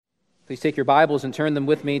Please take your Bibles and turn them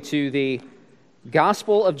with me to the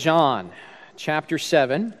Gospel of John, chapter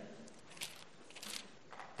 7.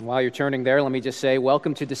 And while you're turning there, let me just say,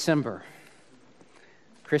 welcome to December.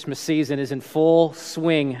 Christmas season is in full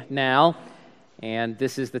swing now, and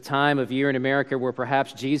this is the time of year in America where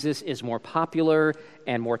perhaps Jesus is more popular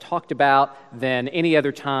and more talked about than any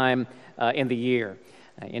other time in the year.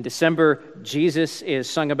 In December, Jesus is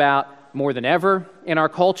sung about more than ever in our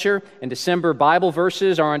culture. In December, Bible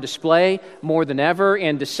verses are on display more than ever.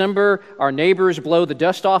 In December, our neighbors blow the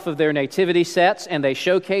dust off of their nativity sets and they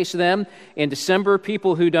showcase them. In December,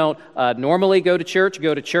 people who don't normally go to church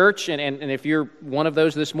go to church. And if you're one of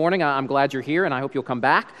those this morning, I'm glad you're here and I hope you'll come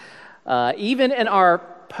back. Even in our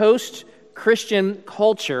post-Christian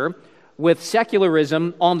culture, with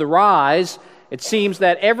secularism on the rise, it seems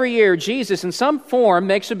that every year Jesus in some form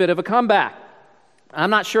makes a bit of a comeback. I'm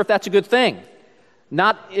not sure if that's a good thing.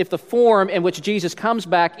 Not if the form in which Jesus comes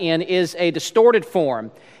back in is a distorted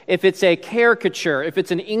form, if it's a caricature, if it's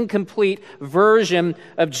an incomplete version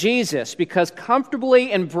of Jesus, because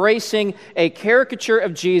comfortably embracing a caricature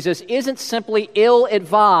of Jesus isn't simply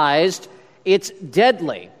ill-advised, it's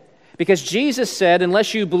deadly. Because Jesus said,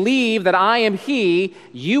 unless you believe that I am He,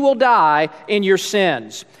 you will die in your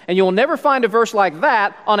sins. And you will never find a verse like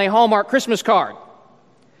that on a Hallmark Christmas card.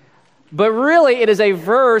 But really, it is a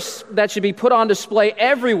verse that should be put on display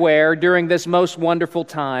everywhere during this most wonderful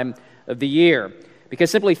time of the year.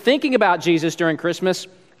 Because simply thinking about Jesus during Christmas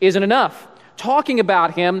isn't enough. Talking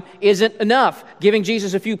about Him isn't enough. Giving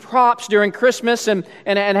Jesus a few props during Christmas and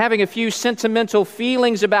having a few sentimental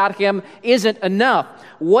feelings about Him isn't enough.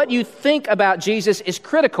 What you think about Jesus is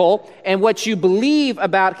critical, and what you believe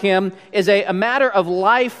about Him is a matter of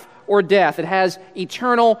life or death. It has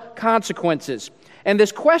eternal consequences. And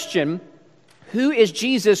this question, who is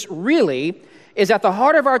Jesus really, is at the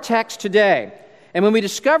heart of our text today. And when we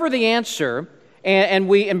discover the answer and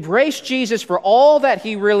we embrace Jesus for all that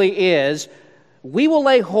He really is, we will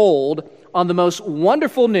lay hold on the most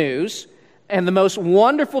wonderful news and the most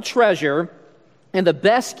wonderful treasure and the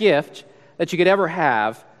best gift that you could ever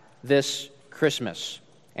have this Christmas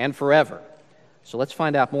and forever. So let's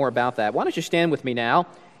find out more about that. Why don't you stand with me now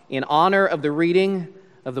in honor of the reading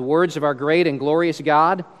of the words of our great and glorious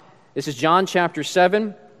God. This is John chapter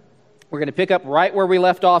 7. We're going to pick up right where we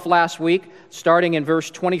left off last week, starting in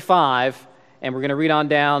verse 25, and we're going to read on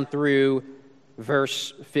down through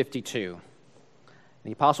verse 52.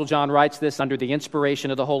 The Apostle John writes this under the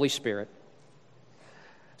inspiration of the Holy Spirit.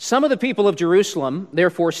 Some of the people of Jerusalem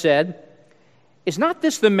therefore said, "Is not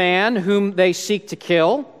this the man whom they seek to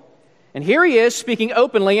kill? And here he is speaking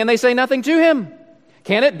openly, and they say nothing to him.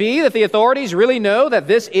 Can it be that the authorities really know that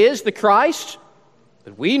this is the Christ?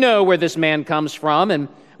 But we know where this man comes from, and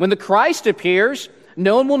when the Christ appears,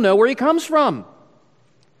 no one will know where he comes from."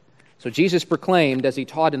 So Jesus proclaimed as he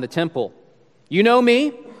taught in the temple, "You know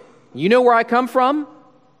me, you know where I come from,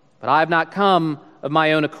 but I have not come of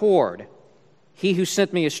my own accord. He who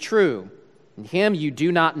sent me is true, and him you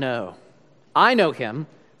do not know. I know him,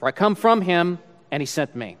 for I come from him, and he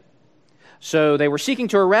sent me." So they were seeking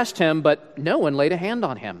to arrest him, but no one laid a hand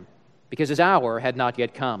on him, because his hour had not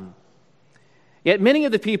yet come. Yet many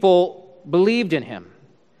of the people believed in him.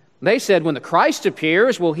 They said, "When the Christ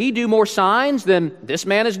appears, will he do more signs than this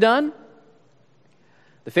man has done?"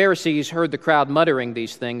 The Pharisees heard the crowd muttering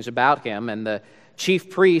these things about him, and the chief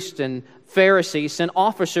priests and Pharisees sent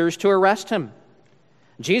officers to arrest him.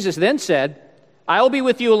 Jesus then said, "I will be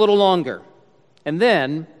with you a little longer, and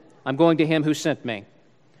then I'm going to him who sent me.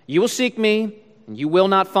 You will seek me, and you will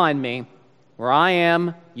not find me. Where I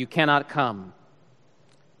am, you cannot come."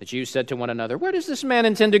 The Jews said to one another, "Where does this man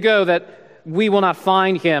intend to go that we will not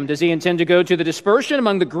find him? Does he intend to go to the dispersion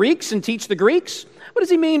among the Greeks and teach the Greeks? What does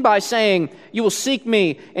he mean by saying, 'You will seek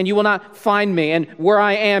me, and you will not find me, and where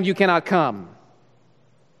I am, you cannot come'?"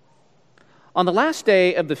 On the last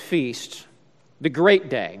day of the feast, the great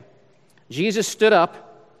day, Jesus stood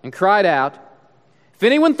up and cried out, "If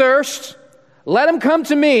anyone thirsts, let him come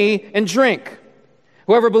to me and drink.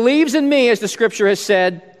 Whoever believes in me, as the Scripture has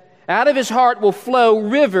said, out of his heart will flow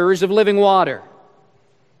rivers of living water."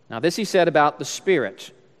 Now this he said about the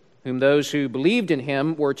Spirit, whom those who believed in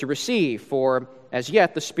him were to receive, for as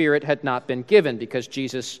yet the Spirit had not been given, because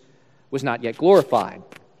Jesus was not yet glorified.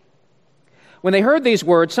 When they heard these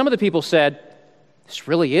words, some of the people said, "This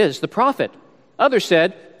really is the prophet." Others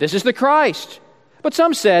said, "This is the Christ." But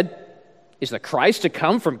some said, "Is the Christ to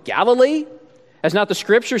come from Galilee? Has not the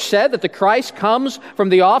Scripture said that the Christ comes from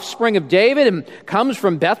the offspring of David and comes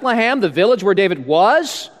from Bethlehem, the village where David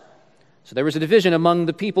was?" So there was a division among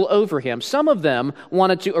the people over him. Some of them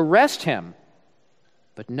wanted to arrest him,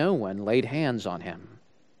 but no one laid hands on him.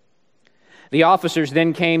 The officers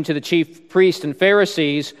then came to the chief priests and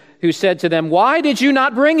Pharisees, who said to them, "Why did you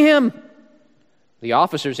not bring him?" The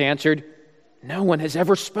officers answered, "No one has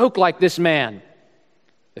ever spoke like this man."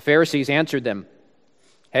 The Pharisees answered them,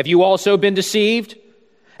 "Have you also been deceived?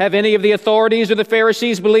 Have any of the authorities or the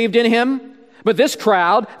Pharisees believed in him? But this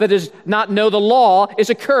crowd that does not know the law is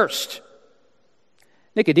accursed."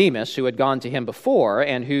 Nicodemus, who had gone to him before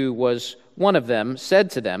and who was one of them,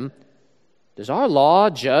 said to them, "Does our law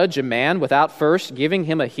judge a man without first giving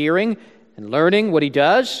him a hearing and learning what he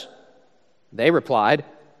does?" They replied,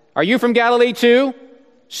 "Are you from Galilee too?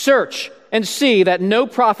 Search and see that no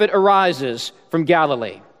prophet arises from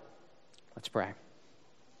Galilee." Let's pray.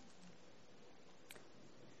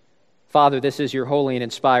 Father, this is your holy and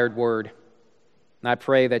inspired word, and I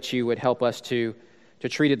pray that you would help us to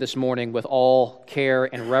treat it this morning with all care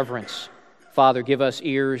and reverence. Father, give us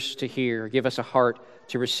ears to hear, give us a heart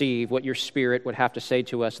to receive what your Spirit would have to say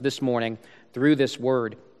to us this morning through this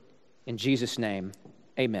word. In Jesus' name,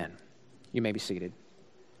 amen. You may be seated.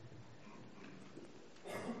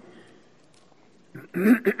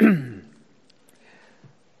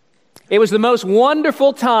 It was the most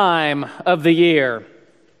wonderful time of the year,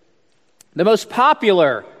 the most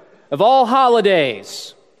popular of all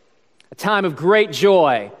holidays, a time of great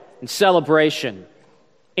joy and celebration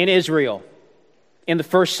in Israel in the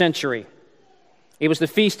first century. It was the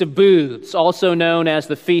Feast of Booths, also known as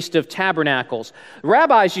the Feast of Tabernacles. The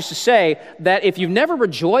rabbis used to say that if you've never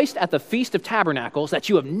rejoiced at the Feast of Tabernacles, that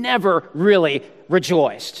you have never really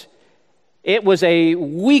rejoiced. It was a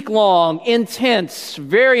week-long, intense,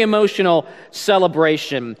 very emotional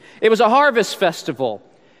celebration. It was a harvest festival.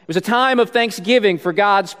 It was a time of thanksgiving for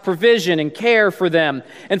God's provision and care for them.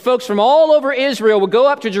 And folks from all over Israel would go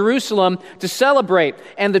up to Jerusalem to celebrate.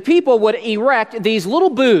 And the people would erect these little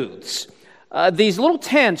booths, these little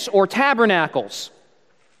tents or tabernacles.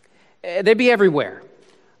 They'd be everywhere.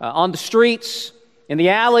 On the streets, in the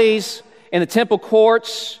alleys, in the temple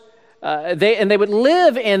courts. They would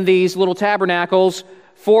live in these little tabernacles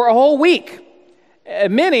for a whole week.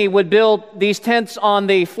 Many would build these tents on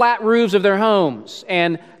the flat roofs of their homes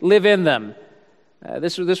and live in them.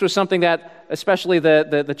 This was something that especially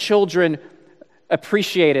the children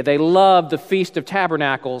appreciated. They loved the Feast of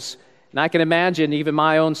Tabernacles. And I can imagine even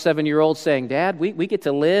my own 7-year-old saying, "Dad, we get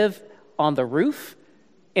to live on the roof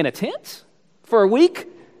in a tent for a week?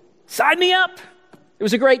 Sign me up." It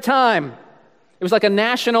was a great time. It was like a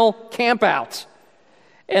national campout.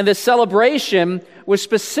 And this celebration was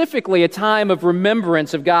specifically a time of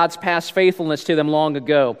remembrance of God's past faithfulness to them long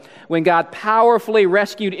ago, when God powerfully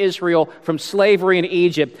rescued Israel from slavery in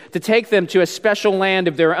Egypt to take them to a special land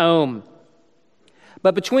of their own.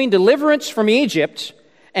 But between deliverance from Egypt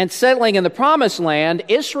and settling in the Promised Land,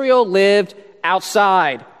 Israel lived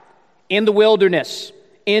outside, in the wilderness,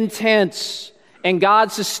 in tents. And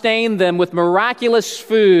God sustained them with miraculous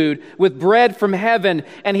food, with bread from heaven,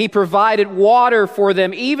 and He provided water for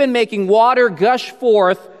them, even making water gush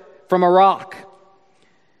forth from a rock.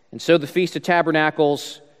 And so the Feast of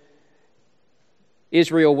Tabernacles,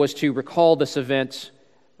 Israel was to recall this event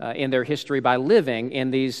in their history by living in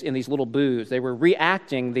these little booths. They were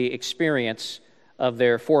reenacting the experience of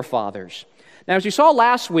their forefathers. Now, as you saw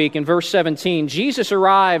last week in verse 17, Jesus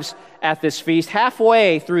arrives at this feast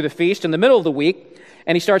halfway through the feast in the middle of the week,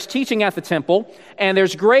 and He starts teaching at the temple, and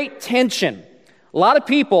there's great tension. A lot of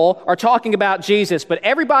people are talking about Jesus, but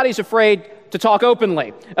everybody's afraid to talk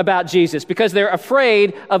openly about Jesus because they're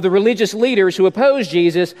afraid of the religious leaders who oppose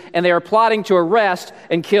Jesus, and they are plotting to arrest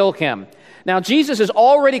and kill Him. Now, Jesus has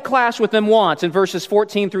already clashed with them once in verses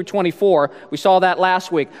 14 through 24. We saw that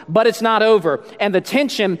last week. But it's not over, and the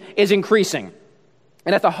tension is increasing.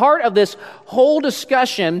 And at the heart of this whole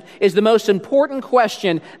discussion is the most important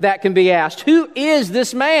question that can be asked. Who is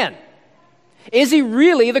this man? Is He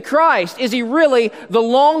really the Christ? Is He really the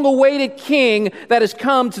long-awaited King that has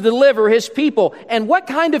come to deliver His people? And what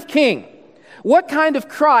kind of King? What kind of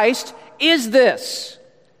Christ is this?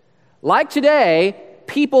 Like today,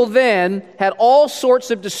 people then had all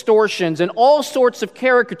sorts of distortions and all sorts of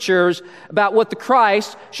caricatures about what the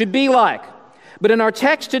Christ should be like. But in our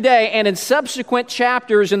text today and in subsequent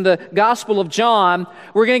chapters in the Gospel of John,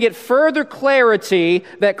 we're going to get further clarity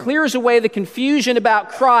that clears away the confusion about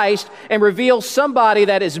Christ and reveals somebody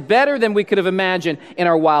that is better than we could have imagined in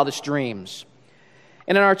our wildest dreams.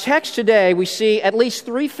 And in our text today, we see at least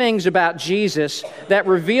 3 things about Jesus that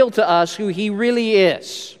reveal to us who He really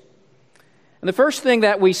is. And the first thing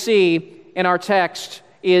that we see in our text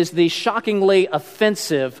is the shockingly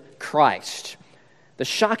offensive Christ. The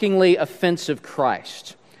shockingly offensive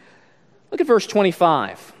Christ. Look at verse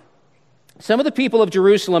 25. Some of the people of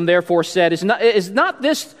Jerusalem therefore said, is not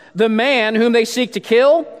this the man whom they seek to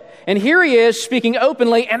kill? And here he is speaking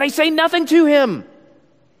openly, and they say nothing to him.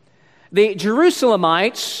 The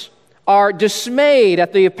Jerusalemites are dismayed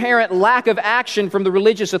at the apparent lack of action from the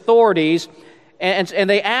religious authorities, and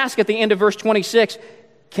they ask at the end of verse 26,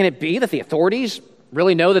 can it be that the authorities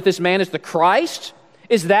really know that this man is the Christ?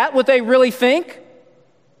 Is that what they really think?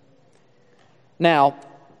 Now,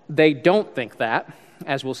 they don't think that,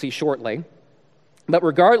 as we'll see shortly. But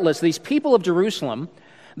regardless, these people of Jerusalem,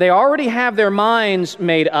 they already have their minds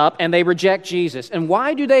made up, and they reject Jesus. And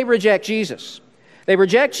why do they reject Jesus? They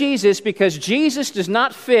reject Jesus because Jesus does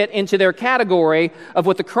not fit into their category of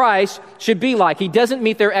what the Christ should be like. He doesn't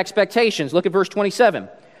meet their expectations. Look at verse 27.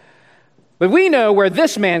 But we know where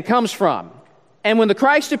this man comes from. And when the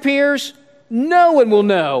Christ appears, no one will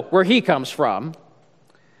know where he comes from.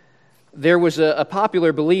 There was a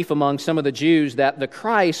popular belief among some of the Jews that the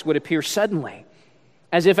Christ would appear suddenly,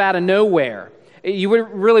 as if out of nowhere. You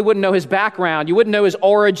really wouldn't know his background. You wouldn't know his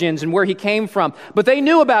origins and where he came from. But they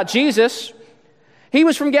knew about Jesus. He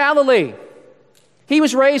was from Galilee. He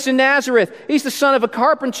was raised in Nazareth. He's the son of a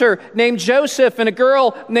carpenter named Joseph and a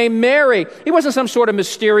girl named Mary. He wasn't some sort of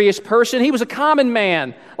mysterious person. He was a common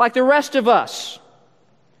man like the rest of us.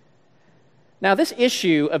 Now, this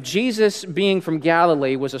issue of Jesus being from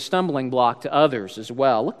Galilee was a stumbling block to others as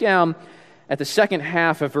well. Look down at the second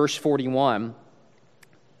half of verse 41.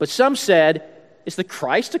 But some said, is the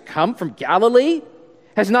Christ to come from Galilee?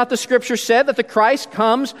 Has not the Scripture said that the Christ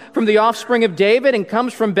comes from the offspring of David and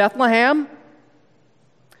comes from Bethlehem?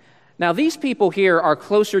 Now, these people here are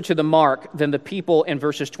closer to the mark than the people in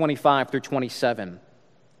verses 25 through 27.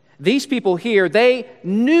 These people here, they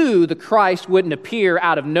knew the Christ wouldn't appear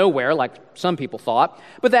out of nowhere, like some people thought,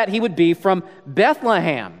 but that he would be from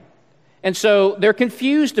Bethlehem. And so they're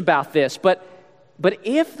confused about this. But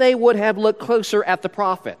if they would have looked closer at the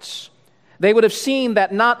prophets, they would have seen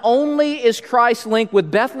that not only is Christ linked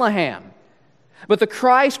with Bethlehem, but the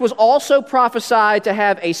Christ was also prophesied to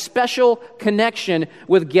have a special connection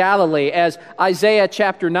with Galilee. As Isaiah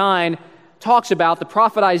chapter 9 talks about, the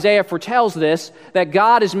prophet Isaiah foretells this, that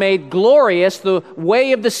God has made glorious the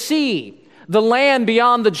way of the sea, the land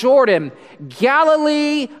beyond the Jordan,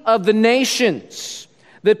 Galilee of the nations.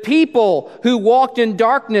 The people who walked in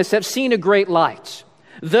darkness have seen a great light.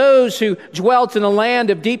 Those who dwelt in the land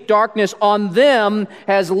of deep darkness, on them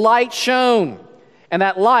has light shone. And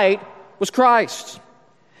that light was Christ.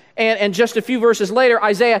 And just a few verses later,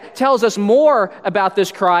 Isaiah tells us more about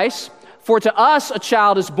this Christ. For to us a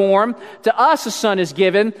child is born, to us a son is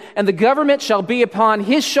given, and the government shall be upon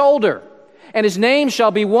his shoulder. And his name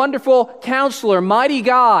shall be Wonderful Counselor, Mighty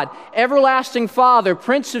God, Everlasting Father,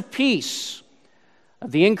 Prince of Peace.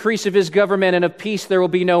 Of the increase of his government and of peace there will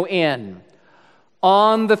be no end.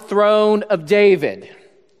 On the throne of David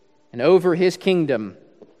and over his kingdom.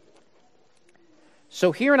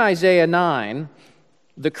 So here in Isaiah 9,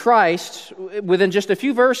 the Christ, within just a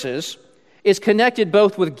few verses, is connected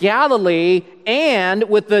both with Galilee and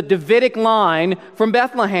with the Davidic line from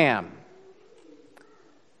Bethlehem.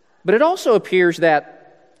 But it also appears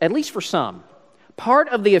that, at least for some, part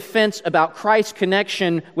of the offense about Christ's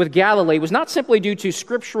connection with Galilee was not simply due to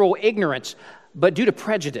scriptural ignorance, but due to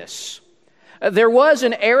prejudice. There was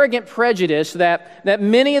an arrogant prejudice that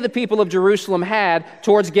many of the people of Jerusalem had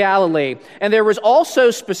towards Galilee. And there was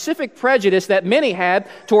also specific prejudice that many had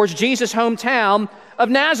towards Jesus' hometown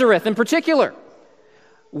of Nazareth in particular.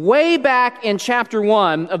 Way back in chapter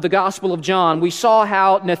 1 of the Gospel of John, we saw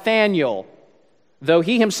how Nathanael, though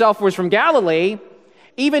he himself was from Galilee,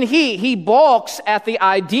 even he balks at the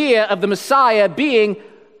idea of the Messiah being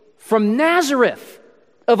from Nazareth,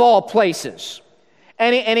 of all places.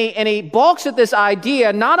 And he balks at this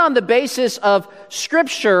idea, not on the basis of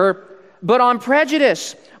Scripture, but on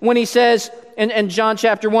prejudice. When he says in John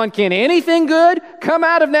chapter 1, can anything good come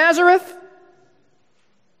out of Nazareth?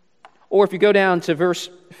 Or if you go down to verse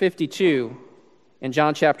 52 in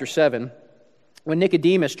John chapter 7, when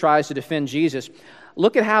Nicodemus tries to defend Jesus,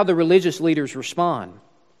 look at how the religious leaders respond.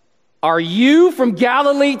 Are you from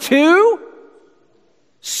Galilee too?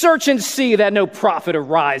 Search and see that no prophet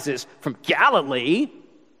arises from Galilee.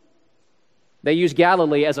 They use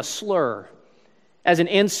Galilee as a slur, as an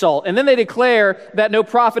insult. And then they declare that no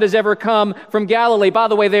prophet has ever come from Galilee. By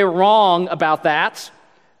the way, they were wrong about that.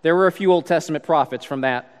 There were a few Old Testament prophets from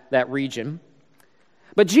that region.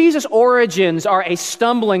 But Jesus' origins are a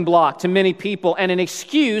stumbling block to many people and an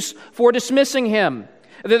excuse for dismissing him.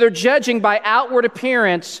 That they're judging by outward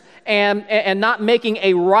appearance and not making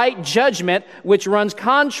a right judgment, which runs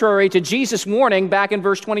contrary to Jesus' warning back in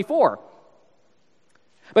verse 24.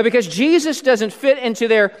 But because Jesus doesn't fit into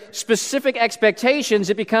their specific expectations,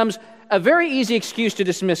 it becomes a very easy excuse to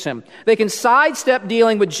dismiss him. They can sidestep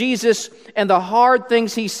dealing with Jesus and the hard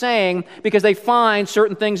things he's saying because they find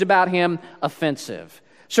certain things about him offensive,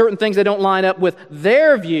 certain things that don't line up with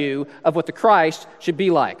their view of what the Christ should be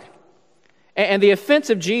like. And the offense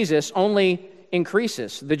of Jesus only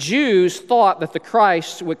increases. The Jews thought that the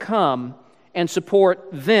Christ would come and support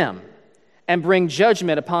them and bring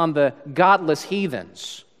judgment upon the godless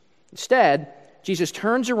heathens. Instead, Jesus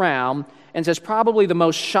turns around and says probably the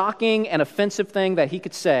most shocking and offensive thing that he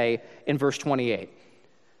could say in verse 28.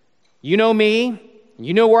 You know me,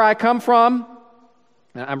 you know where I come from.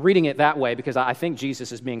 And I'm reading it that way because I think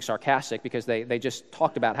Jesus is being sarcastic because they just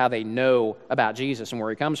talked about how they know about Jesus and where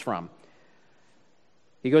he comes from.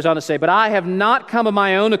 He goes on to say, but I have not come of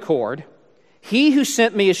my own accord. He who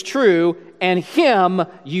sent me is true, and him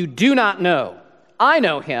you do not know. I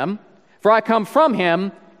know him, for I come from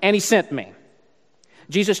him, and he sent me.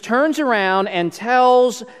 Jesus turns around and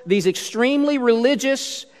tells these extremely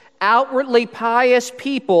religious, outwardly pious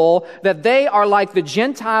people that they are like the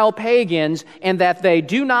Gentile pagans and that they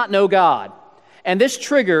do not know God. And this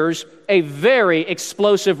triggers a very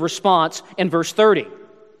explosive response in verse 30.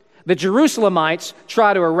 The Jerusalemites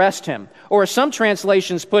try to arrest him, or as some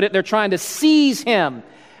translations put it, they're trying to seize him.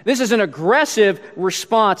 This is an aggressive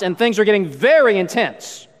response, and things are getting very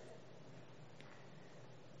intense.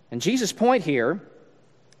 And Jesus' point here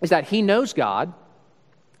is that he knows God,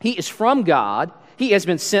 he is from God, he has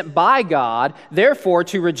been sent by God. Therefore,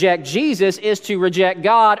 to reject Jesus is to reject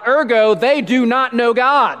God. Ergo, they do not know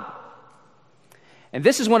God. And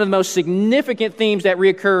this is one of the most significant themes that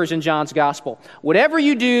reoccurs in John's gospel. Whatever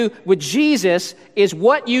you do with Jesus is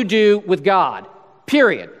what you do with God,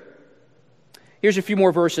 period. Here's a few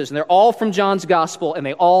more verses, and they're all from John's gospel, and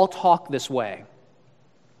they all talk this way.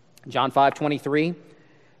 John 5:23,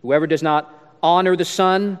 whoever does not honor the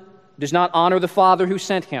Son does not honor the Father who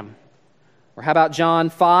sent him. Or how about John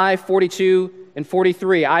 5:42 and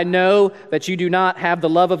 43, I know that you do not have the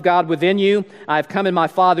love of God within you. I have come in my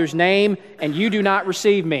Father's name, and you do not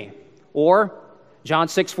receive me. Or John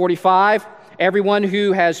 6:45, everyone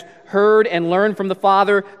who has heard and learned from the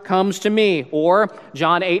Father comes to me. Or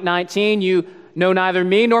John 8:19, you know neither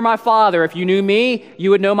me nor my Father. If you knew me,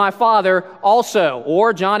 you would know my Father also.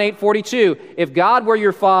 Or John 8:42, if God were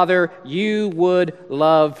your Father, you would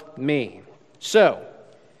love me. So,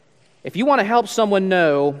 if you want to help someone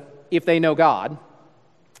know if they know God,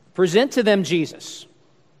 present to them Jesus.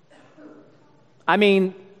 I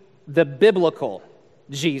mean, the biblical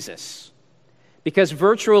Jesus. Because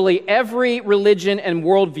virtually every religion and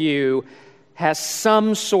worldview has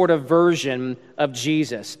some sort of version of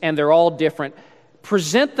Jesus, and they're all different.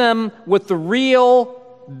 Present them with the real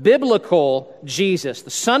biblical Jesus, the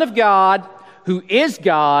Son of God, who is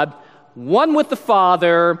God, one with the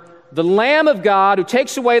Father, the Lamb of God who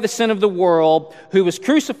takes away the sin of the world, who was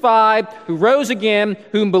crucified, who rose again,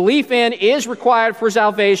 whom belief in is required for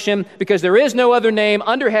salvation, because there is no other name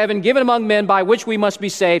under heaven given among men by which we must be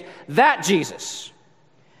saved. That Jesus.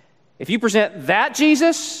 If you present that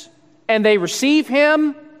Jesus and they receive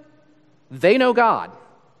him, they know God.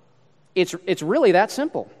 It's really that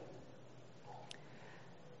simple.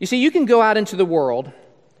 You see, you can go out into the world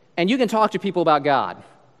and you can talk to people about God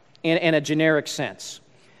in a generic sense.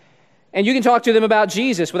 And you can talk to them about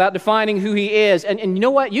Jesus without defining who he is. And you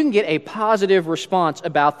know what? You can get a positive response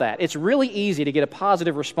about that. It's really easy to get a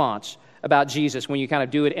positive response about Jesus when you kind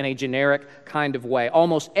of do it in a generic kind of way.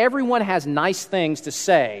 Almost everyone has nice things to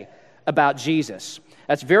say about Jesus.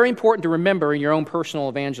 That's very important to remember in your own personal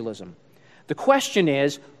evangelism. The question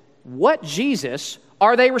is, what Jesus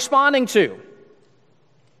are they responding to?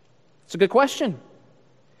 It's a good question.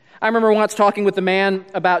 I remember once talking with a man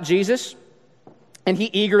about Jesus, and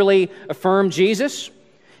he eagerly affirmed Jesus.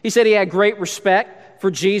 He said he had great respect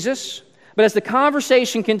for Jesus. But as the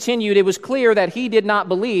conversation continued, it was clear that he did not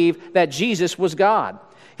believe that Jesus was God.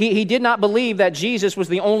 He did not believe that Jesus was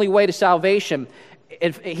the only way to salvation.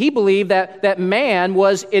 He believed that man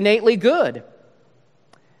was innately good.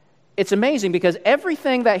 It's amazing because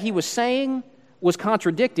everything that he was saying was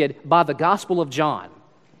contradicted by the Gospel of John.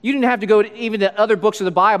 You didn't have to go even to other books of the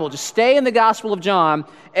Bible. Just stay in the Gospel of John.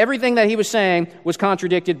 Everything that he was saying was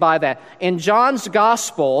contradicted by that. In John's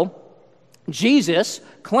Gospel, Jesus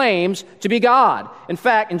claims to be God. In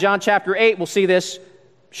fact, in John chapter 8, we'll see this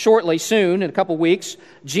shortly, soon, in a couple weeks.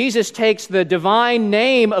 Jesus takes the divine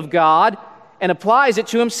name of God and applies it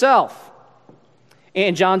to himself.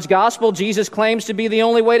 In John's Gospel, Jesus claims to be the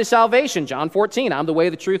only way to salvation. John 14, I'm the way,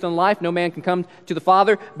 the truth, and life. No man can come to the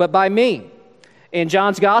Father but by me. In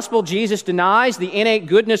John's Gospel, Jesus denies the innate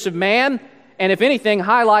goodness of man and if anything,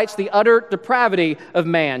 highlights the utter depravity of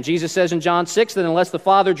man. Jesus says in John 6 that unless the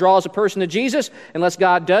Father draws a person to Jesus, unless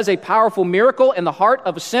God does a powerful miracle in the heart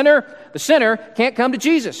of a sinner, the sinner can't come to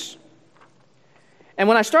Jesus. And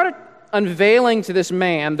when I started unveiling to this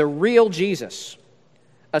man the real Jesus,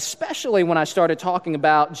 especially when I started talking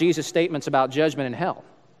about Jesus' statements about judgment and hell,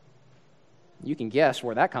 you can guess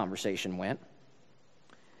where that conversation went.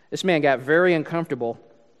 This man got very uncomfortable,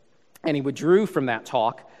 and he withdrew from that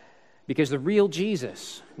talk because the real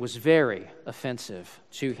Jesus was very offensive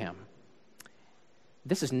to him.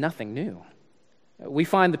 This is nothing new. We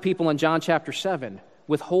find the people in John chapter 7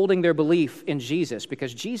 withholding their belief in Jesus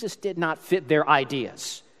because Jesus did not fit their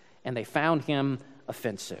ideas, and they found him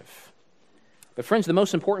offensive. But friends, the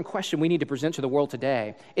most important question we need to present to the world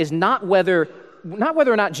today is not whether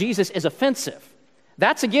or not Jesus is offensive.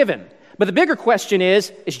 That's a given. But the bigger question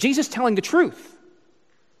is Jesus telling the truth?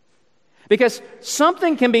 Because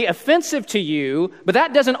something can be offensive to you, but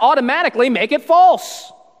that doesn't automatically make it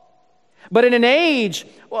false. But in an age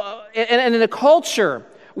and in a culture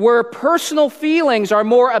where personal feelings are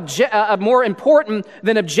more important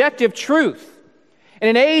than objective truth, in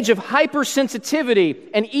an age of hypersensitivity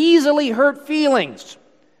and easily hurt feelings,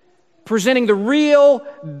 presenting the real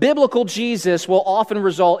biblical Jesus will often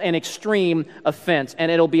result in extreme offense, and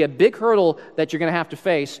it'll be a big hurdle that you're going to have to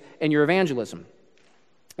face in your evangelism.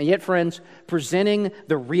 And yet, friends, presenting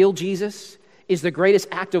the real Jesus is the greatest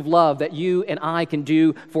act of love that you and I can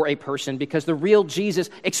do for a person, because the real Jesus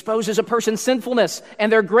exposes a person's sinfulness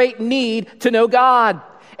and their great need to know God.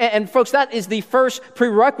 And folks, that is the first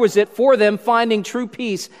prerequisite for them finding true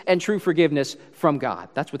peace and true forgiveness from God.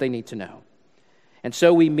 That's what they need to know. And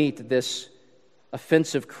so we meet this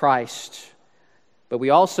offensive Christ, but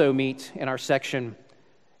we also meet in our section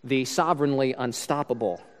the sovereignly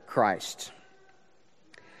unstoppable Christ.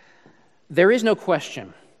 There is no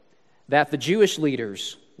question that the Jewish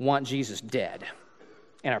leaders want Jesus dead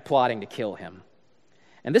and are plotting to kill him.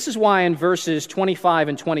 And this is why in verses 25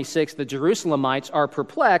 and 26, the Jerusalemites are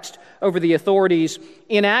perplexed over the authorities'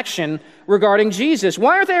 inaction regarding Jesus.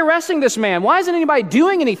 Why aren't they arresting this man? Why isn't anybody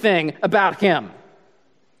doing anything about him?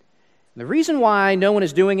 And the reason why no one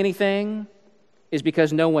is doing anything is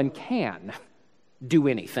because no one can do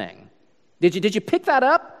anything. Did you pick that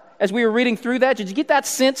up as we were reading through that? Did you get that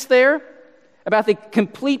sense there about the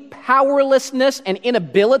complete powerlessness and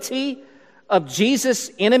inability of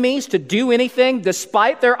Jesus' enemies to do anything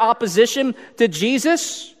despite their opposition to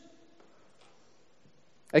Jesus?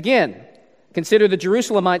 Again, consider the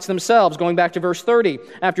Jerusalemites themselves, going back to verse 30.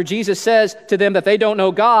 After Jesus says to them that they don't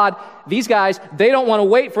know God, these guys, they don't want to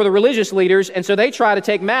wait for the religious leaders, and so they try to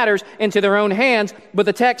take matters into their own hands. But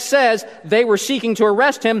the text says they were seeking to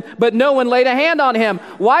arrest him, but no one laid a hand on him.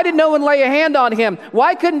 Why did no one lay a hand on him?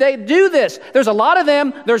 Why couldn't they do this? There's a lot of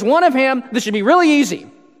them. There's one of him. This should be really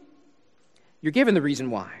easy. You're given the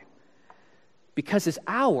reason why. Because his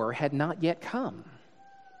hour had not yet come.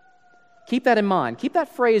 Keep that in mind. Keep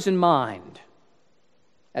that phrase in mind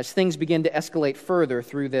as things begin to escalate further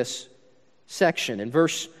through this section. In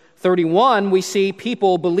verse 31, we see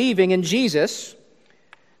people believing in Jesus.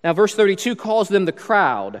 Now, verse 32 calls them the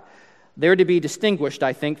crowd. They're to be distinguished,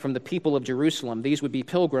 I think, from the people of Jerusalem. These would be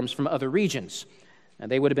pilgrims from other regions.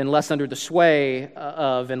 And they would have been less under the sway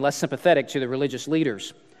of and less sympathetic to the religious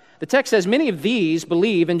leaders. The text says many of these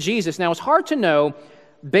believe in Jesus. Now, it's hard to know,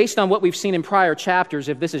 based on what we've seen in prior chapters,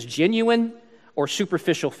 if this is genuine or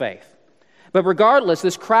superficial faith. But regardless,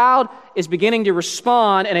 this crowd is beginning to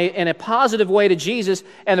respond in a positive way to Jesus,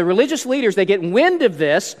 and the religious leaders, they get wind of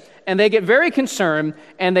this, and they get very concerned,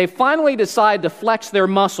 and they finally decide to flex their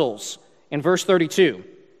muscles. In verse 32,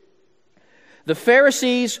 the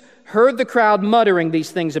Pharisees heard the crowd muttering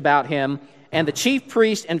these things about him, and the chief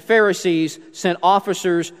priests and Pharisees sent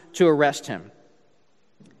officers to arrest him.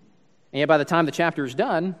 And yet by the time the chapter is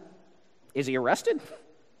done, is he arrested?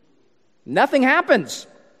 Nothing happens.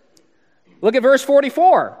 Look at verse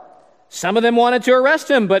 44. Some of them wanted to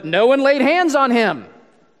arrest him, but no one laid hands on him.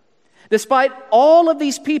 Despite all of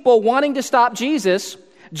these people wanting to stop Jesus,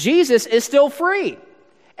 Jesus is still free.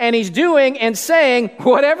 And he's doing and saying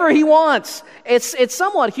whatever he wants. It's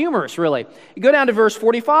somewhat humorous, really. You go down to verse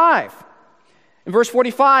 45. In verse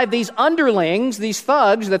 45, these underlings, these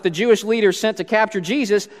thugs that the Jewish leaders sent to capture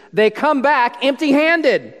Jesus, they come back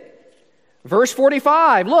empty-handed. Verse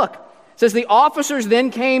 45, look, it says, the officers then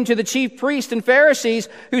came to the chief priests and Pharisees,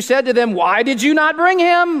 who said to them, why did you not bring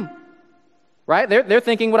him? Right? They're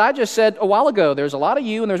thinking what I just said a while ago. There's a lot of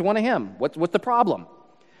you and there's one of him. What's the problem?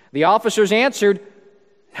 The officers answered,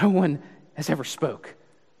 no one has ever spoke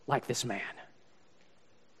like this man.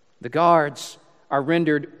 The guards are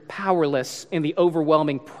rendered powerless in the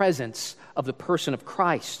overwhelming presence of the person of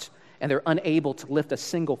Christ, and they're unable to lift a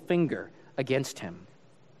single finger against him.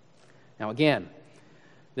 Now again,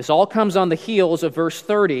 this all comes on the heels of verse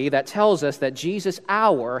 30 that tells us that Jesus'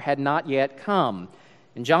 hour had not yet come.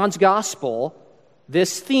 In John's gospel,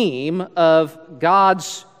 this theme of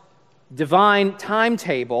God's divine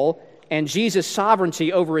timetable and Jesus'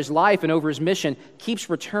 sovereignty over his life and over his mission keeps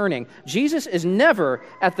returning. Jesus is never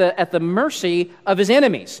at the mercy of his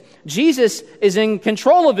enemies. Jesus is in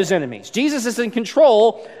control of his enemies. Jesus is in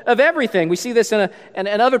control of everything. We see this in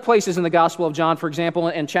other places in the Gospel of John. For example,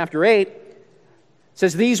 in chapter 8, it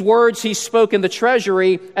says, "These words he spoke in the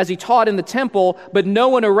treasury as he taught in the temple, but no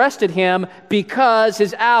one arrested him because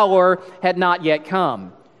his hour had not yet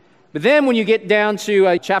come." But then when you get down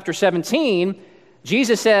to chapter 17,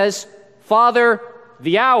 Jesus says, "Father,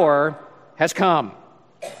 the hour has come."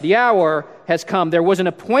 The hour has come. There was an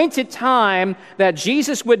appointed time that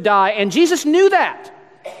Jesus would die, and Jesus knew that.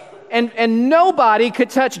 And nobody could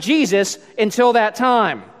touch Jesus until that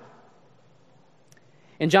time.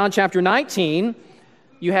 In John chapter 19,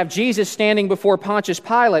 you have Jesus standing before Pontius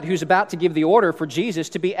Pilate, who's about to give the order for Jesus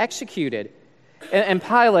to be executed. And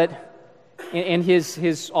Pilate, in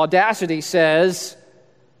his audacity, says,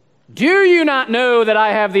 "Do you not know that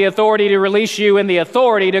I have the authority to release you and the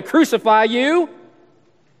authority to crucify you?"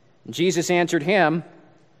 And Jesus answered him,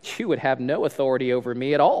 "You would have no authority over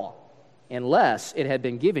me at all, unless it had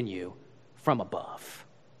been given you from above."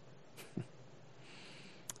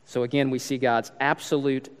 So again, we see God's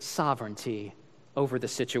absolute sovereignty over the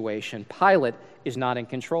situation. Pilate is not in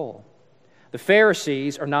control. The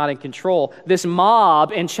Pharisees are not in control. This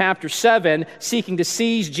mob in chapter 7 seeking to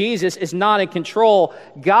seize Jesus is not in control.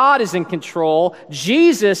 God is in control.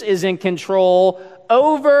 Jesus is in control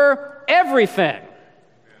over everything.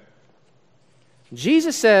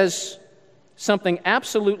 Jesus says something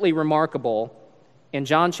absolutely remarkable in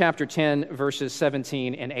John chapter 10, verses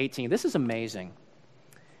 17 and 18. This is amazing.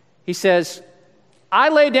 He says, "I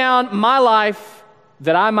lay down my life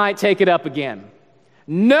that I might take it up again.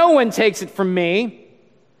 No one takes it from me,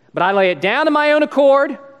 but I lay it down of my own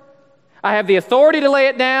accord. I have the authority to lay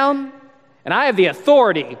it down, and I have the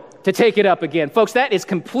authority to take it up again." Folks, that is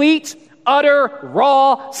complete, utter,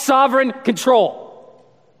 raw, sovereign control.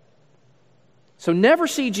 So never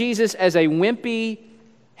see Jesus as a wimpy,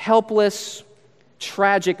 helpless,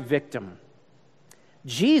 tragic victim.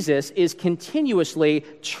 Jesus is continuously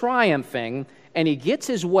triumphing, and he gets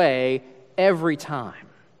his way every time.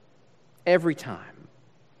 Every time.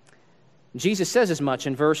 Jesus says as much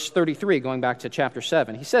in verse 33, going back to chapter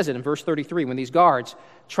 7. He says it in verse 33 when these guards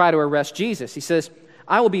try to arrest Jesus. He says,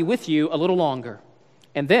 "I will be with you a little longer,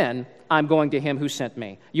 and then I'm going to him who sent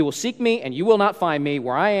me. You will seek me, and you will not find me.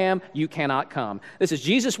 Where I am, you cannot come." This is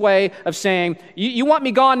Jesus' way of saying, you want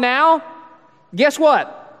me gone now? Guess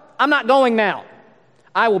what? I'm not going now.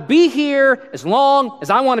 I will be here as long as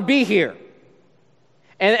I want to be here.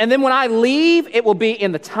 And then when I leave, it will be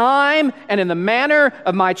in the time and in the manner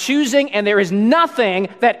of my choosing, and there is nothing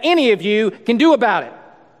that any of you can do about it.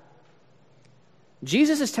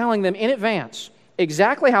 Jesus is telling them in advance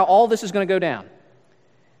exactly how all this is going to go down.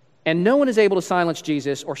 And no one is able to silence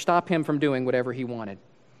Jesus or stop him from doing whatever he wanted.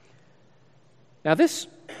 Now, this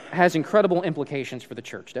has incredible implications for the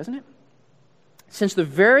church, doesn't it? Since the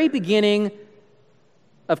very beginning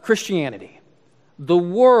of Christianity, the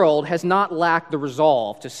world has not lacked the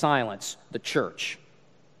resolve to silence the church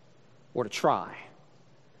or to try.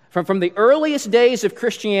 From the earliest days of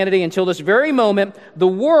Christianity until this very moment, the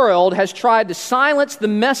world has tried to silence the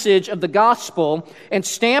message of the gospel and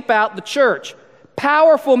stamp out the church.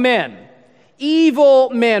 Powerful men,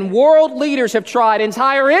 evil men, world leaders have tried,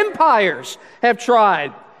 entire empires have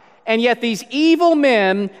tried. And yet these evil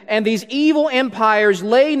men and these evil empires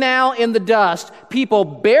lay now in the dust, people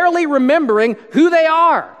barely remembering who they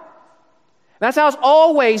are. That's how it's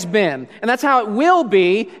always been, and that's how it will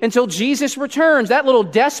be until Jesus returns. That little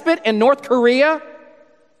despot in North Korea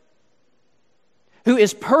who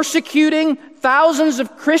is persecuting thousands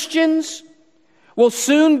of Christians will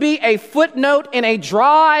soon be a footnote in a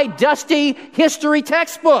dry, dusty history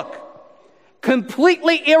textbook.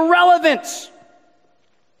 Completely irrelevant,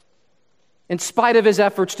 in spite of his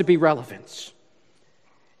efforts to be relevant.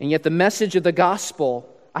 And yet the message of the gospel,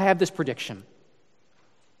 I have this prediction.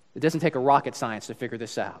 It doesn't take a rocket science to figure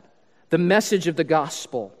this out. The message of the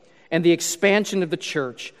gospel and the expansion of the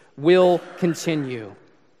church will continue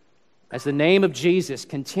as the name of Jesus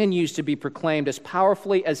continues to be proclaimed as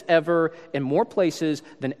powerfully as ever in more places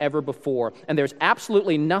than ever before. And there's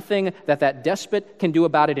absolutely nothing that despot can do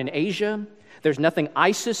about it in Asia. There's nothing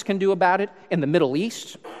ISIS can do about it in the Middle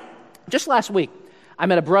East. Just last week, I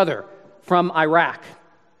met a brother from Iraq,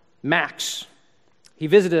 Max. He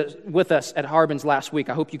visited with us at Harbin's last week.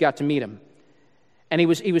 I hope you got to meet him. And he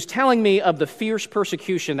was telling me of the fierce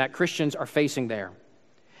persecution that Christians are facing there.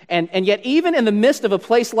 And yet, even in the midst of a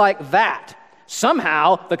place like that,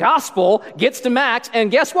 somehow the gospel gets to Max, and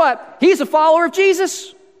guess what? He's a follower of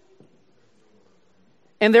Jesus.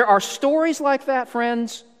 And there are stories like that,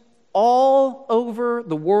 friends, all over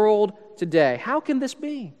the world today. How can this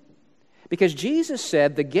be? Because Jesus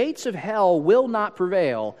said the gates of hell will not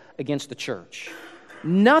prevail against the church.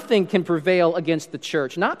 Nothing can prevail against the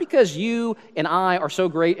church, not because you and I are so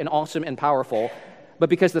great and awesome and powerful, but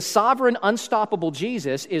because the sovereign, unstoppable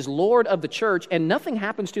Jesus is Lord of the church, and nothing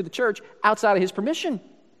happens to the church outside of his permission.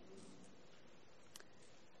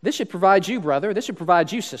 This should provide you, brother, this should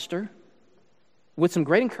provide you, sister, with some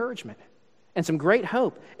great encouragement and some great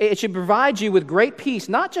hope. It should provide you with great peace,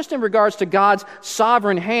 not just in regards to God's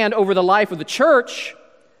sovereign hand over the life of the church,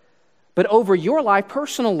 but over your life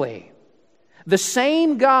personally. The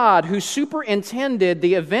same God who superintended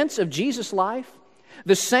the events of Jesus' life,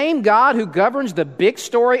 the same God who governs the big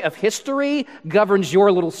story of history, governs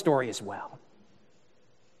your little story as well.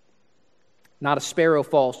 Not a sparrow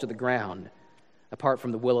falls to the ground apart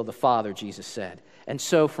from the will of the Father, Jesus said. And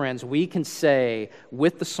so, friends, we can say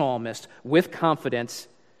with the psalmist, with confidence,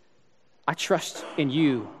 I trust in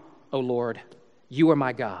you, O Lord. You are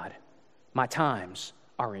my God. My times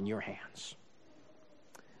are in your hands.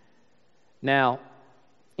 Now,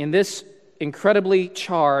 in this incredibly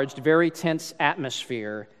charged, very tense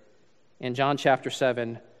atmosphere in John chapter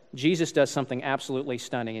 7, Jesus does something absolutely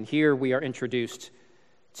stunning. And here we are introduced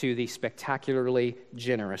to the spectacularly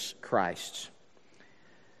generous Christ.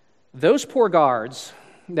 Those poor guards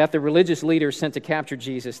that the religious leaders sent to capture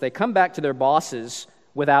Jesus, they come back to their bosses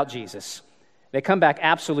without Jesus. They come back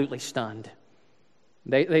absolutely stunned.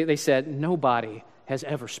 They said, nobody has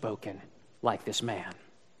ever spoken like this man.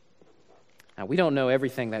 Now, we don't know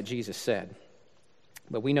everything that Jesus said,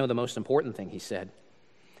 but we know the most important thing he said.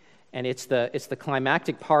 And it's the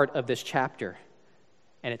climactic part of this chapter,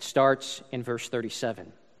 and it starts in verse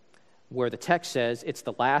 37, where the text says it's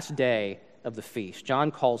the last day of the feast. John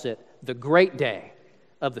calls it the great day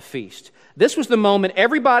of the feast. This was the moment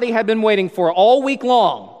everybody had been waiting for all week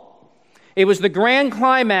long. It was the grand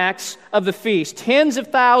climax of the feast. Tens of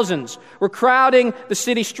thousands were crowding the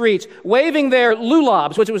city streets, waving their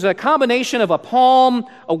lulabs, which was a combination of a palm,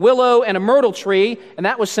 a willow, and a myrtle tree, and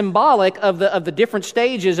that was symbolic of the different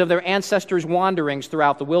stages of their ancestors' wanderings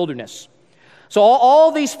throughout the wilderness. So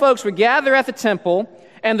all these folks would gather at the temple,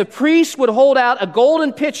 and the priest would hold out a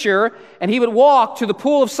golden pitcher, and he would walk to the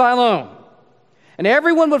pool of Siloam. And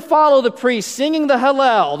everyone would follow the priest, singing the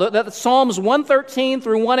Hallel, the Psalms 113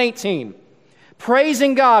 through 118,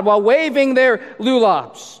 praising God while waving their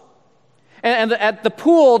lulabs. And at the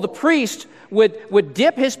pool, the priest would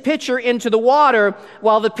dip his pitcher into the water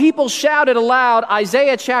while the people shouted aloud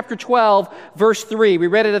Isaiah chapter 12, verse 3. We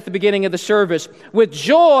read it at the beginning of the service. With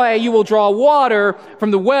joy you will draw water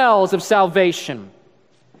from the wells of salvation.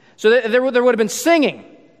 So there would have been singing.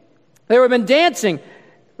 There would have been dancing.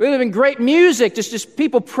 There would have been great music, just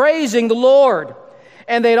people praising the Lord.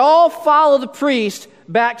 And they'd all follow the priest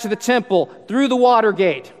back to the temple through the water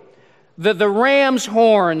gate. The ram's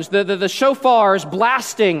horns, the shofars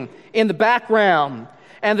blasting in the background.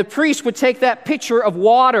 And the priest would take that pitcher of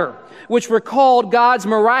water, which recalled God's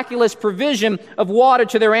miraculous provision of water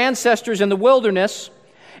to their ancestors in the wilderness.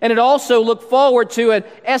 And it also looked forward to an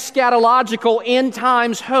eschatological end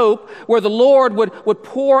times hope where the Lord would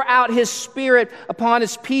pour out His Spirit upon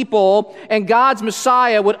His people, and God's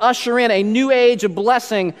Messiah would usher in a new age of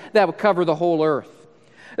blessing that would cover the whole earth.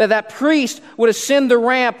 That priest would ascend the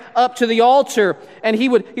ramp up to the altar, and he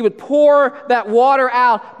would pour that water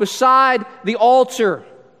out beside the altar.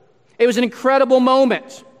 It was an incredible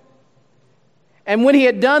moment. And when he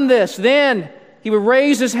had done this, then he would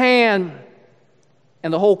raise his hand,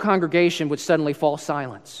 and the whole congregation would suddenly fall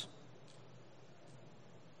silent.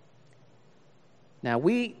 Now,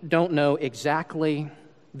 we don't know exactly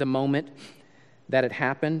the moment that it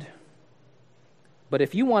happened, but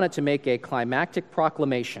if you wanted to make a climactic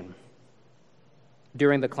proclamation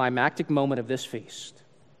during the climactic moment of this feast,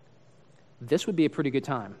 this would be a pretty good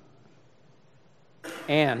time.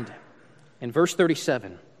 And in verse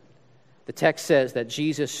 37, the text says that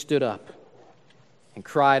Jesus stood up and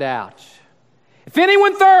cried out, "If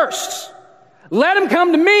anyone thirsts, let him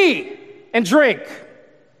come to me and drink."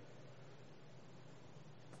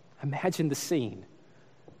 Imagine the scene.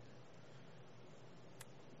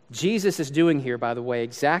 Jesus is doing here, by the way,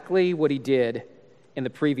 exactly what he did in the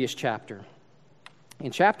previous chapter.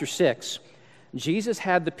 In chapter 6, Jesus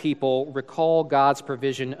had the people recall God's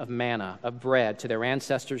provision of manna, of bread, to their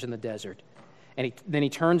ancestors in the desert. And then he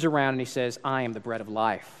turns around and he says, I am the bread of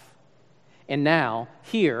life. And now,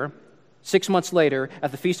 here, 6 months later,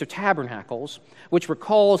 at the Feast of Tabernacles, which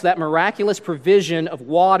recalls that miraculous provision of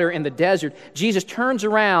water in the desert, Jesus turns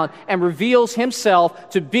around and reveals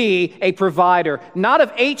himself to be a provider, not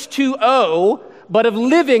of H2O, but of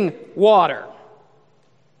living water.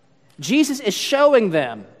 Jesus is showing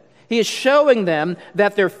them. He is showing them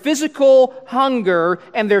that their physical hunger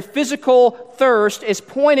and their physical thirst is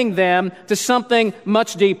pointing them to something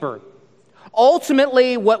much deeper.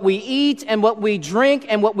 Ultimately, what we eat and what we drink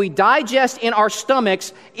and what we digest in our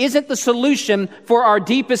stomachs isn't the solution for our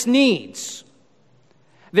deepest needs.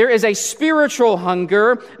 There is a spiritual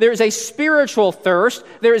hunger, there is a spiritual thirst,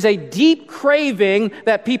 there is a deep craving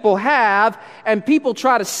that people have, and people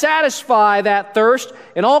try to satisfy that thirst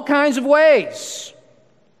in all kinds of ways.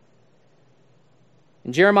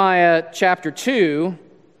 In Jeremiah chapter 2,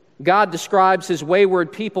 God describes his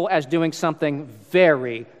wayward people as doing something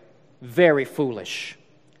very, very foolish.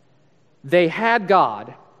 They had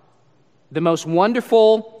God, the most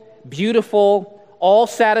wonderful, beautiful,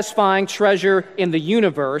 all-satisfying treasure in the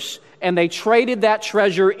universe, and they traded that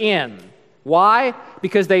treasure in. Why?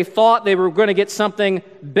 Because they thought they were going to get something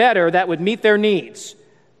better that would meet their needs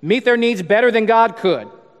better than God could.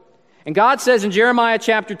 And God says in Jeremiah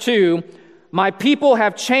chapter 2, my people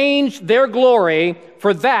have changed their glory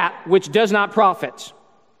for that which does not profit.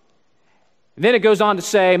 Then it goes on to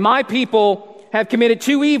say, my people have committed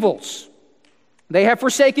two evils. They have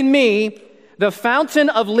forsaken me, the fountain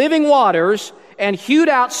of living waters, and hewed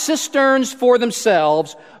out cisterns for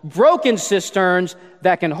themselves, broken cisterns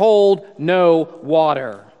that can hold no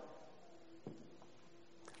water.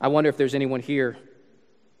 I wonder if there's anyone here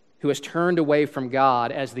who has turned away from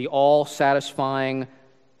God as the all-satisfying,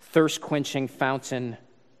 thirst-quenching fountain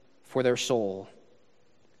for their soul.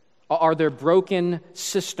 Are there broken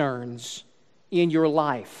cisterns in your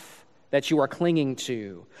life that you are clinging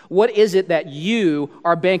to? What is it that you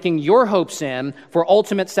are banking your hopes in for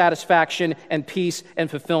ultimate satisfaction and peace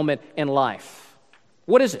and fulfillment in life?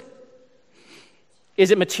 What is it?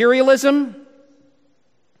 Is it materialism?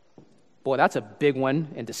 Boy, that's a big one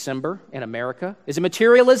in December in America. Is it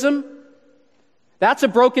materialism? That's a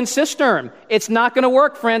broken cistern. It's not going to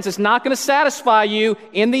work, friends. It's not going to satisfy you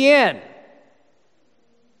in the end.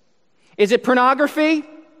 Is it pornography?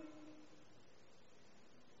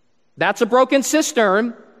 That's a broken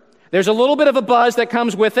cistern. There's a little bit of a buzz that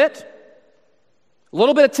comes with it, a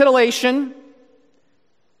little bit of titillation,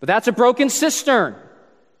 but that's a broken cistern.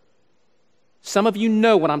 Some of you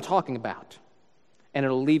know what I'm talking about, and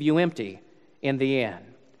it'll leave you empty in the end.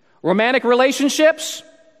 Romantic relationships,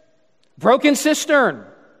 broken cistern.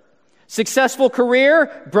 Successful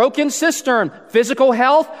career, broken cistern. Physical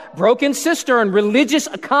health, broken cistern. Religious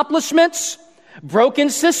accomplishments, broken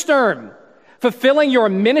cistern. Fulfilling your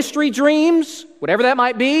ministry dreams, whatever that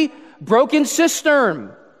might be, broken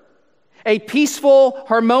cistern. A peaceful,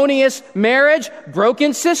 harmonious marriage,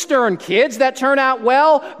 broken cistern. Kids that turn out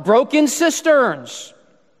well, broken cisterns.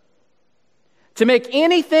 To make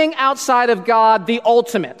anything outside of God the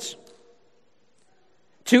ultimate,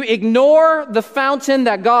 to ignore the fountain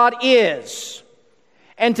that God is,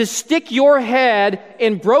 and to stick your head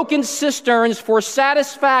in broken cisterns for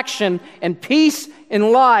satisfaction and peace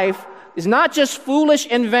in life is not just foolish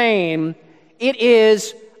and vain, it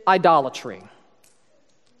is idolatry.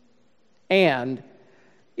 And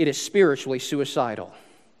it is spiritually suicidal.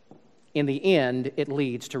 In the end, it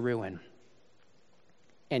leads to ruin.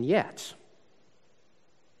 And yet,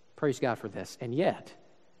 praise God for this, and yet,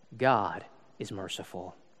 God is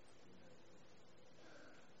merciful.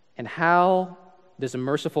 And how does a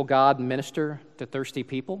merciful God minister to thirsty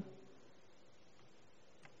people?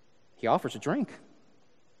 He offers a drink.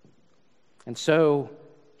 And so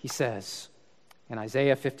he says in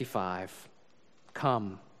Isaiah 55,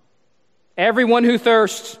 come, everyone who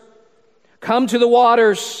thirsts, come to the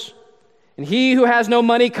waters. And he who has no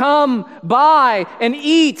money, come, buy and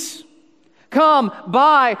eat. Come,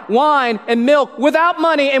 buy wine and milk without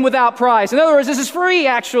money and without price. In other words, this is free,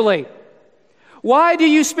 actually. Why do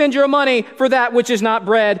you spend your money for that which is not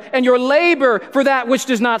bread, and your labor for that which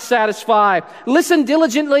does not satisfy? Listen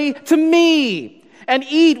diligently to me, and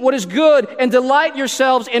eat what is good, and delight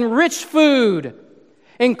yourselves in rich food.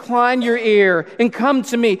 Incline your ear, and come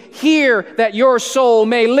to me. Hear that your soul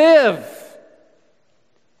may live.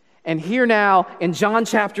 And here now in John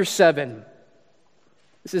chapter 7,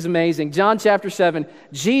 this is amazing. John chapter 7,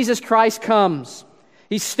 Jesus Christ comes.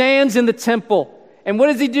 He stands in the temple, And what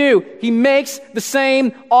does he do? He makes the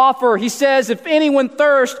same offer. He says, if anyone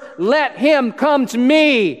thirsts, let him come to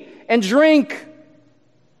me and drink.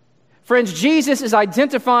 Friends, Jesus is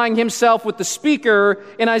identifying himself with the speaker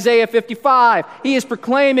in Isaiah 55. He is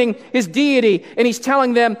proclaiming his deity, and he's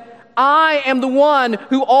telling them, I am the one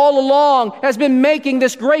who all along has been making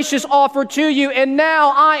this gracious offer to you, and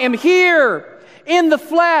now I am here in the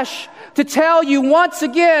flesh to tell you once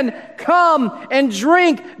again, come and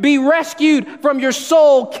drink, be rescued from your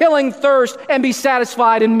soul-killing thirst, and be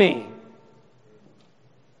satisfied in me.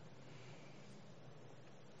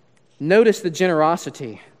 Notice the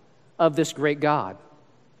generosity of this great God.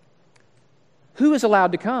 Who is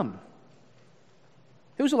allowed to come?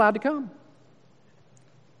 Who's allowed to come?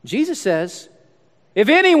 Jesus says, if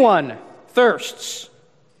anyone thirsts.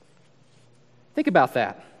 Think about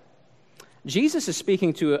that. Jesus is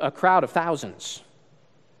speaking to a crowd of thousands.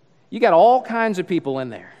 You got all kinds of people in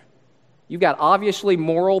there. You've got obviously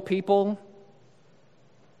moral people.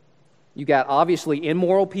 You got obviously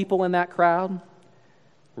immoral people in that crowd.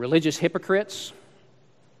 Religious hypocrites,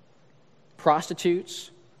 prostitutes,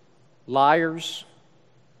 liars,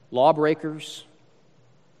 lawbreakers.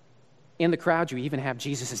 In the crowd, you even have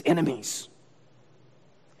Jesus' enemies.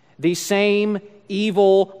 These same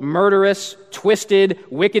evil, murderous, twisted,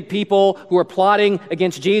 wicked people who are plotting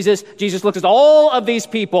against Jesus. Jesus looks at all of these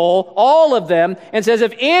people, all of them, and says,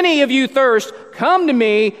 if any of you thirst, come to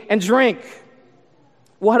me and drink.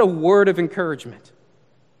 What a word of encouragement.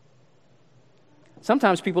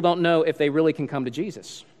 Sometimes people don't know if they really can come to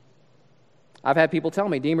Jesus. I've had people tell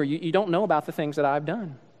me, Deemer, you don't know about the things that I've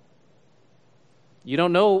done. You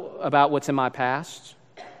don't know about what's in my past.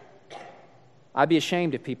 I'd be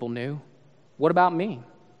ashamed if people knew. What about me?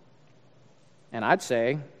 And I'd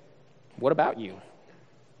say, what about you?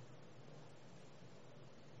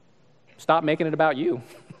 Stop making it about you,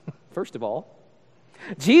 first of all.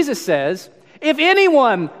 Jesus says, if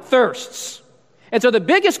anyone thirsts. And so the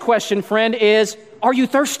biggest question, friend, is, are you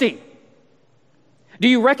thirsty? Do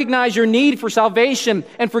you recognize your need for salvation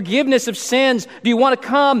and forgiveness of sins? Do you want to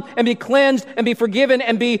come and be cleansed and be forgiven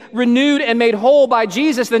and be renewed and made whole by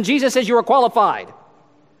Jesus? Then Jesus says you are qualified.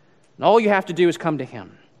 And all you have to do is come to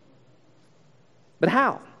him. But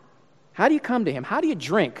how? How do you come to him? How do you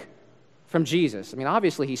drink from Jesus? I mean,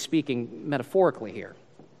 obviously he's speaking metaphorically here.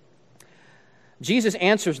 Jesus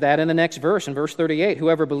answers that in the next verse, in verse 38.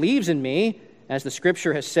 Whoever believes in me, as the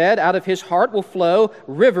scripture has said, out of his heart will flow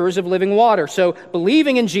rivers of living water. So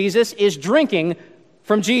believing in Jesus is drinking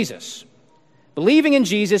from Jesus. Believing in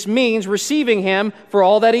Jesus means receiving him for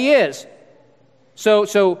all that he is.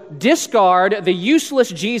 So discard the useless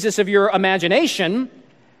Jesus of your imagination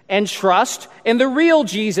and trust in the real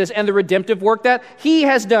Jesus and the redemptive work that he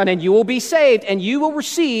has done, and you will be saved, and you will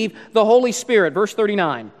receive the Holy Spirit. Verse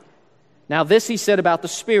 39. Now this he said about the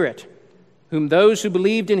Spirit, whom those who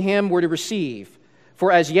believed in him were to receive.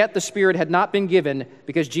 For as yet the Spirit had not been given,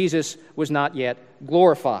 because Jesus was not yet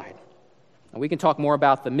glorified. And we can talk more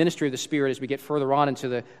about the ministry of the Spirit as we get further on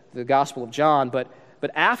into the Gospel of John. But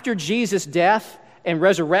after Jesus' death and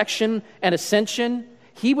resurrection and ascension,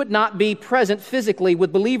 he would not be present physically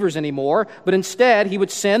with believers anymore, but instead he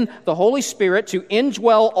would send the Holy Spirit to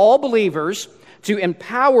indwell all believers, to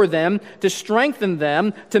empower them, to strengthen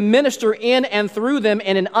them, to minister in and through them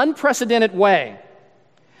in an unprecedented way.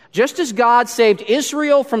 Just as God saved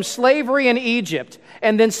Israel from slavery in Egypt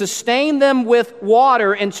and then sustained them with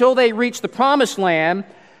water until they reached the promised land,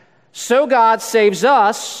 so God saves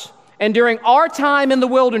us, and during our time in the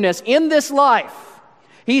wilderness, in this life,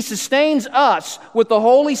 he sustains us with the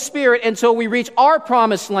Holy Spirit until we reach our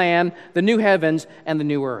promised land, the new heavens and the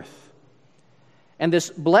new earth. And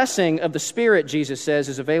this blessing of the Spirit, Jesus says,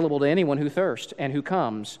 is available to anyone who thirsts and who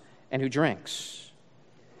comes and who drinks.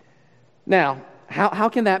 Now, how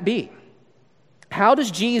can that be? How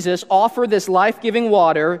does Jesus offer this life-giving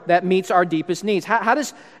water that meets our deepest needs? How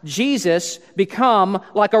does Jesus become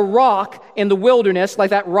like a rock in the wilderness,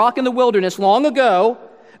 like that rock in the wilderness long ago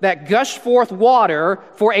that gushed forth water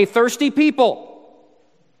for a thirsty people?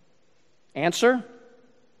 Answer,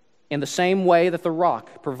 in the same way that the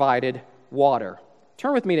rock provided water.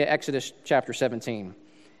 Turn with me to Exodus chapter 17.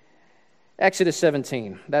 Exodus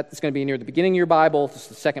 17. That's going to be near the beginning of your Bible. It's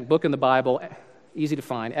the second book in the Bible. Easy to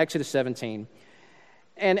find. Exodus 17.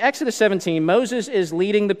 In Exodus 17, Moses is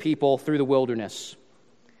leading the people through the wilderness.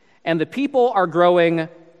 And the people are growing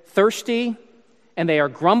thirsty, and they are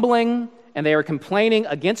grumbling, and they are complaining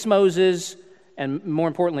against Moses, and more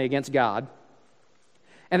importantly, against God.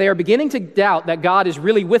 And they are beginning to doubt that God is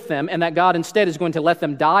really with them, and that God instead is going to let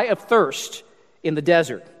them die of thirst in the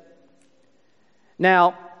desert.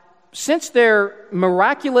 Now, since their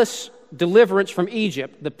miraculous deliverance from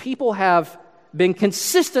Egypt, the people have been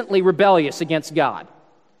consistently rebellious against God.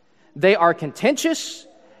 They are contentious,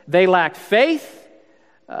 they lack faith,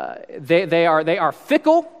 they are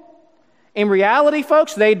fickle. In reality,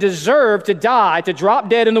 folks, they deserve to die, to drop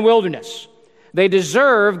dead in the wilderness. They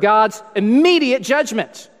deserve God's immediate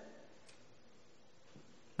judgment.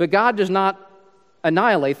 But God does not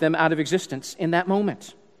annihilate them out of existence in that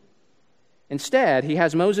moment. Instead, he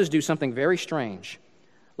has Moses do something very strange.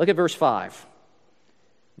 Look at verse 5.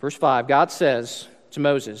 Verse 5, God says to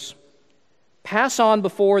Moses, "Pass on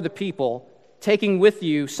before the people, taking with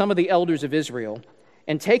you some of the elders of Israel,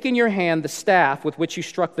 and take in your hand the staff with which you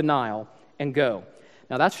struck the Nile, and go."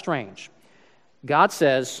 Now that's strange. God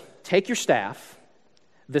says, take your staff,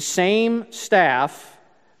 the same staff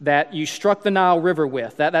that you struck the Nile River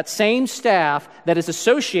with, that same staff that is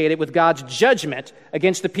associated with God's judgment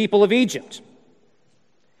against the people of Egypt.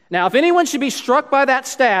 Now, if anyone should be struck by that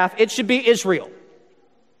staff, it should be Israel.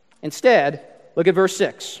 Instead, look at verse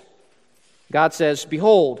 6. God says,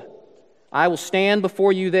 "Behold, I will stand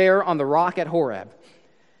before you there on the rock at Horeb,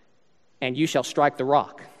 and you shall strike the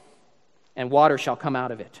rock, and water shall come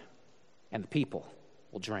out of it, and the people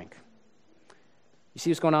will drink." You see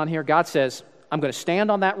what's going on here? God says, I'm going to stand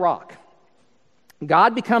on that rock.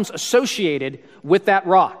 God becomes associated with that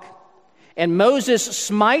rock, and Moses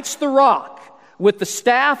smites the rock with the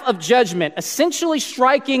staff of judgment, essentially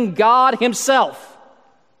striking God himself.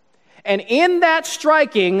 And in that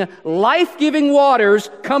striking, life-giving waters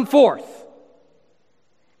come forth.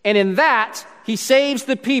 And in that, he saves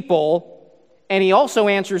the people, and he also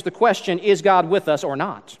answers the question, is God with us or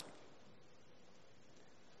not?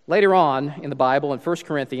 Later on in the Bible, in 1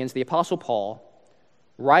 Corinthians, the Apostle Paul,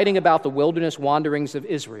 writing about the wilderness wanderings of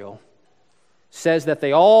Israel, says that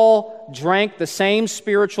they all drank the same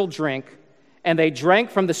spiritual drink, and they drank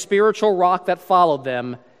from the spiritual rock that followed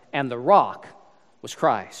them, and the rock was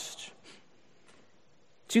Christ.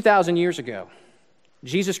 2,000 years ago,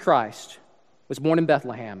 Jesus Christ was born in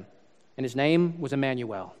Bethlehem, and his name was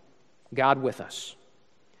Emmanuel, God with us.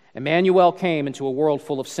 Emmanuel came into a world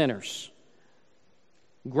full of sinners,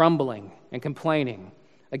 grumbling and complaining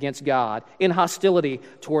against God, in hostility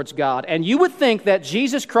towards God. And you would think that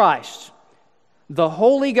Jesus Christ, the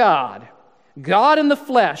holy God, God in the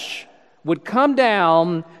flesh, would come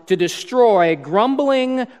down to destroy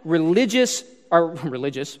grumbling, religiously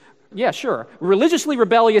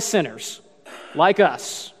rebellious sinners like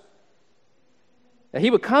us. That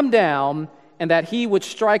he would come down and that he would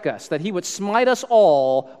strike us, that he would smite us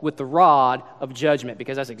all with the rod of judgment,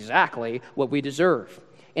 because that's exactly what we deserve.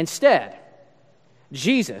 Instead,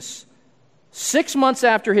 Jesus, 6 months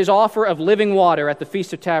after his offer of living water at the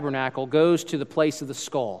Feast of Tabernacle, goes to the place of the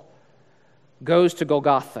skull, goes to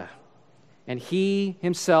Golgotha, and he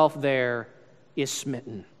himself there is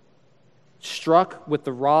smitten, struck with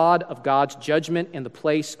the rod of God's judgment in the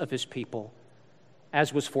place of his people,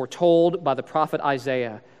 as was foretold by the prophet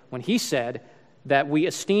Isaiah when he said that we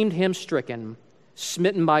esteemed him stricken,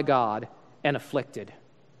 smitten by God, and afflicted.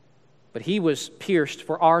 But he was pierced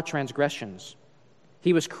for our transgressions.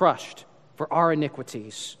 He was crushed for our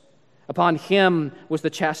iniquities. Upon him was the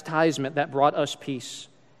chastisement that brought us peace,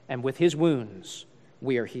 and with his wounds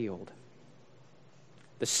we are healed.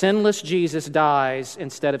 The sinless Jesus dies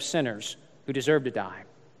instead of sinners who deserve to die,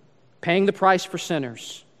 paying the price for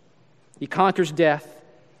sinners. He conquers death.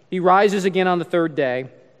 He rises again on the third day.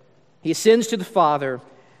 He ascends to the Father,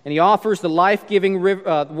 and he offers the life-giving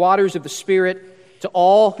waters of the Spirit to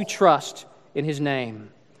all who trust in his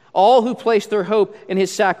name, all who place their hope in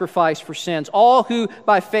his sacrifice for sins, all who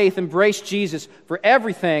by faith embrace Jesus for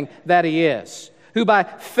everything that he is, who by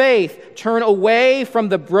faith turn away from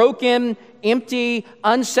the broken, empty,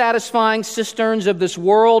 unsatisfying cisterns of this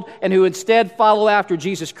world and who instead follow after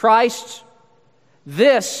Jesus Christ.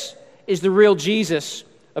 This is the real Jesus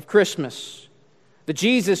of Christmas, the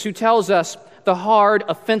Jesus who tells us the hard,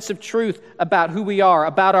 offensive truth about who we are,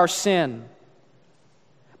 about our sin.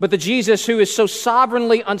 But the Jesus who is so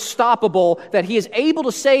sovereignly unstoppable that he is able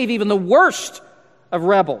to save even the worst of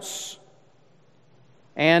rebels,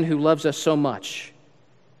 and who loves us so much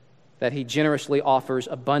that he generously offers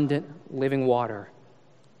abundant living water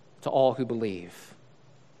to all who believe.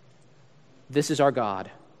 This is our God.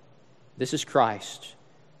 This is Christ.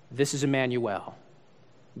 This is Emmanuel,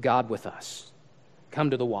 God with us. Come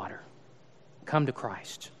to the water. Come to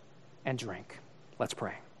Christ and drink. Let's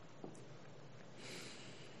pray.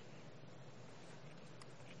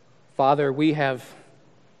 Father, we have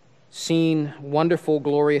seen wonderful,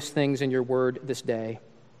 glorious things in your word this day.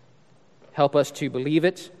 Help us to believe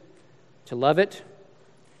it, to love it,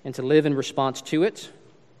 and to live in response to it.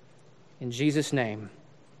 In Jesus' name,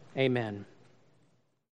 Amen.